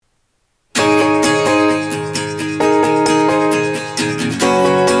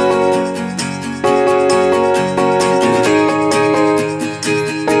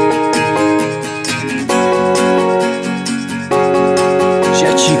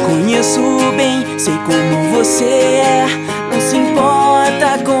conheço bem, sei como você é. Não se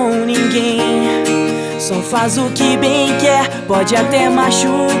importa com ninguém, só faz o que bem quer, pode até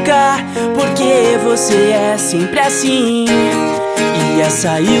machucar, porque você é sempre assim. E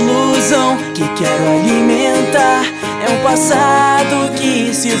essa ilusão que quero alimentar é um passado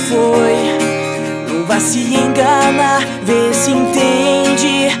que se foi. Não vá se enganar, vê se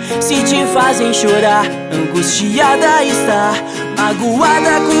entende. Se te fazem chorar, angustiada está,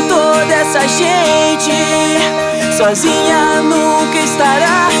 magoada com toda essa gente. Sozinha nunca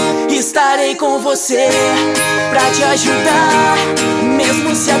estará. Estarei com você pra te ajudar,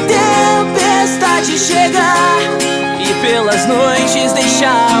 mesmo se a tempestade chegar e pelas noites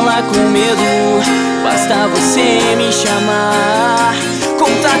deixá-la com medo. Basta você me chamar,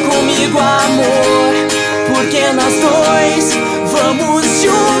 contar comigo, amor, porque nós dois vamos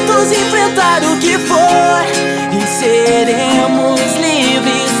juntos enfrentar o que for e seremos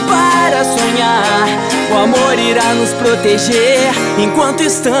livres para sonhar. O amor irá nos proteger enquanto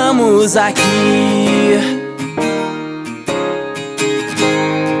estamos aqui.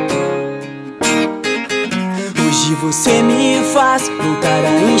 Hoje você me faz voltar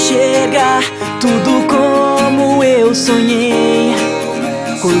a enxergar tudo como eu sonhei.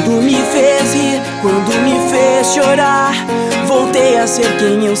 Quando me fez rir, quando me fez chorar, voltei a ser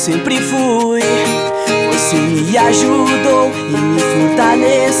quem eu sempre fui. Você me ajudou e me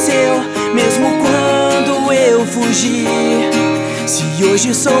fortaleceu, mesmo quando eu fugi. Se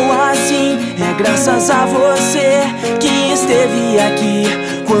hoje sou assim, é graças a você que esteve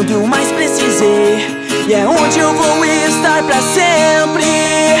aqui quando eu mais precisei. E é onde eu vou estar pra sempre.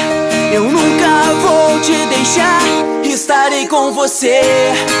 Eu nunca vou te deixar. Estarei com você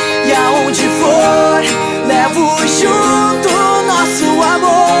e aonde for levo junto nosso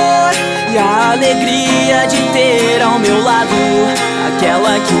amor e a alegria de ter ao meu lado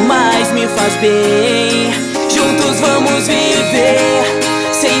aquela que mais me faz bem. Juntos vamos viver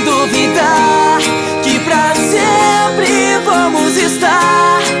sem duvidar que pra sempre vamos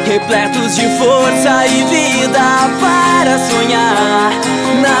estar repletos de força e vida para sonhar.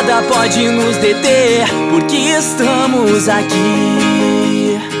 Nada pode nos deter, porque estamos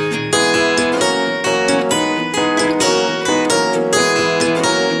aqui.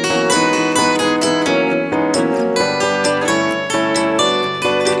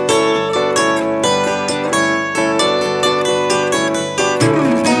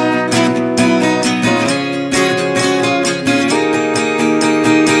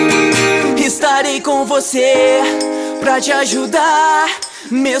 Estarei com você pra te ajudar,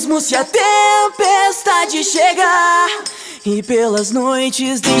 mesmo se a tempestade chegar e pelas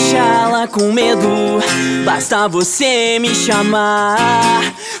noites deixá-la com medo. Basta você me chamar,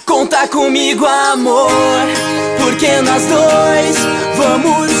 contar comigo, amor, porque nós dois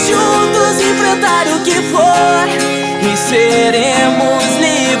vamos juntos enfrentar o que for e seremos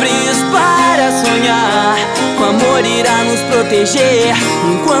livres para sonhar. O amor irá nos proteger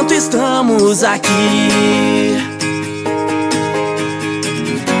enquanto estamos aqui.